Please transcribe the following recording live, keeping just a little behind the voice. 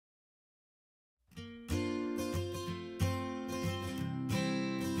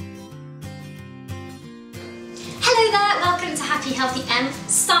welcome to Happy Healthy M.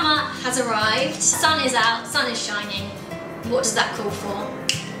 Summer has arrived. Sun is out, sun is shining. What does that call for?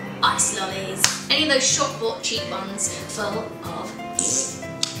 Ice lollies. Any of those shop bought cheap ones full of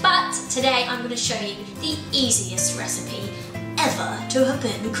you. But today I'm going to show you the easiest recipe ever to have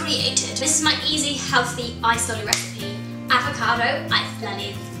been created. This is my easy, healthy ice lolly recipe. Avocado ice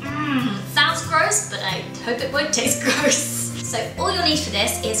lollies. Sounds gross, but I hope it won't taste gross. So all you'll need for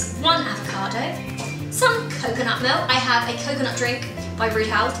this is one avocado, some coconut milk. I have a coconut drink by Root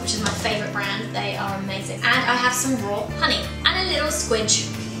Health, which is my favourite brand. They are amazing. And I have some raw honey and a little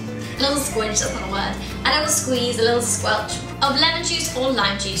squidge. A little squidge, that's not a word. A little squeeze, a little squelch of lemon juice or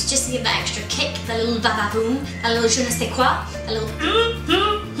lime juice, just to give that extra kick, that little ba-ba-boom, a little je ne sais quoi, a little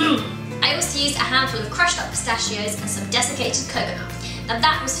I also used a handful of crushed up pistachios and some desiccated coconut. Now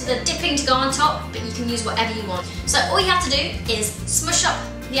that was for the dipping to go on top, but you can use whatever you want. So all you have to do is smush up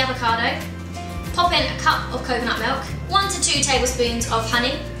the avocado, pop in a cup of coconut milk, 1 to 2 tablespoons of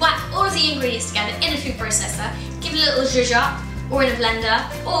honey, whack all of the ingredients together in a food processor, give it a little zhuzh up, or in a blender,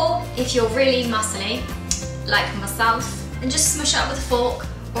 or if you're really muscly, like myself, then just smush it up with a fork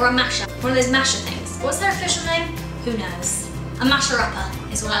or a masher, one of those masher things. What's their official name? Who knows? A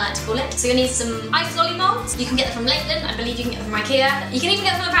masher-upper is what I like to call it. So you'll need some ice lolly molds. You can get them from Lakeland, I believe you can get them from IKEA. You can even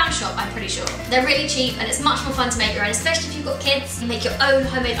get them from a pound shop, I'm pretty sure. They're really cheap and it's much more fun to make your own, especially if you've got kids. You make your own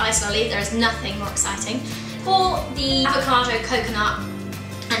homemade ice lolly, there is nothing more exciting. Pour the avocado, coconut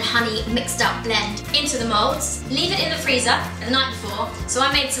and honey mixed up blend into the molds. Leave it in the freezer the night before. So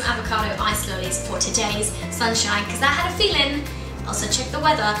I made some avocado ice lollies for today's sunshine because I had a feeling, also check the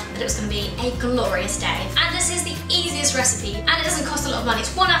weather, that it was going to be a glorious day. And this is the easiest recipe and it doesn't cost a lot of money.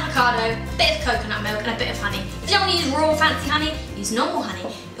 It's one avocado, a bit of coconut milk and a bit of honey. If you don't want to use raw fancy honey, use normal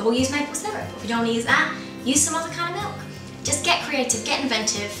honey or use maple syrup. If you don't want to use that, use some other kind of milk. Just get creative, get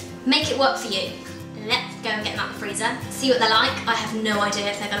inventive, make it work for you. Let's go and get them out of the freezer, see what they're like. I have no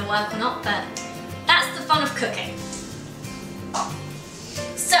idea if they're going to work or not, but that's the fun of cooking.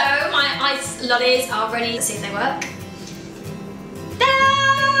 So my ice lollies are ready. Let's see if they work.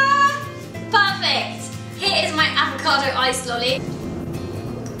 Ta-da! Perfect! Here is my avocado ice lolly.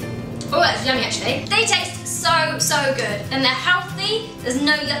 Oh, that's yummy actually. They taste so good and they're healthy. There's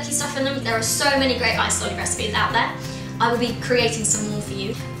no yucky stuff in them. There are so many great ice lolly recipes out there. I will be creating some more for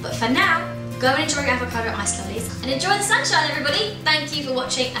you. But for now, go and enjoy your avocado ice lollies and enjoy the sunshine, everybody. Thank you for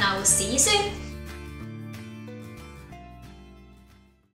watching and I will see you soon.